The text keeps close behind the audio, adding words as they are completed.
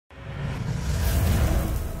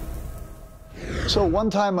So one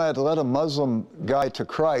time I had led a Muslim guy to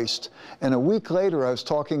Christ, and a week later I was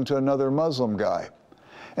talking to another Muslim guy.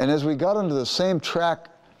 And as we got onto the same track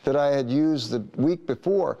that I had used the week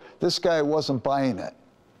before, this guy wasn't buying it.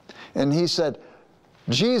 And he said,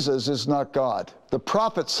 Jesus is not God. The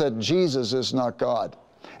prophet said Jesus is not God.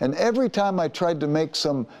 And every time I tried to make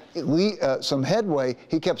some headway,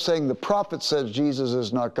 he kept saying, the prophet says Jesus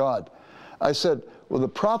is not God. I said, well, the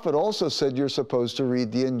prophet also said you're supposed to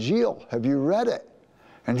read the Injil. Have you read it?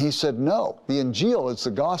 And he said, no. The Injil is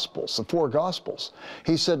the Gospels, the 4 Gospels.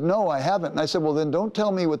 He said, no, I haven't. And I said, well, then don't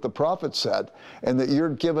tell me what the prophet said and that you're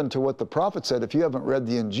given to what the prophet said if you haven't read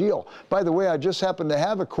the Injil. By the way, I just happen to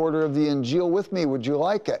have a quarter of the Injil with me. Would you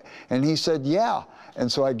like it? And he said, yeah. And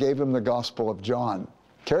so I gave him the Gospel of John.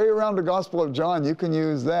 Carry around the Gospel of John. You can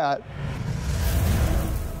use that.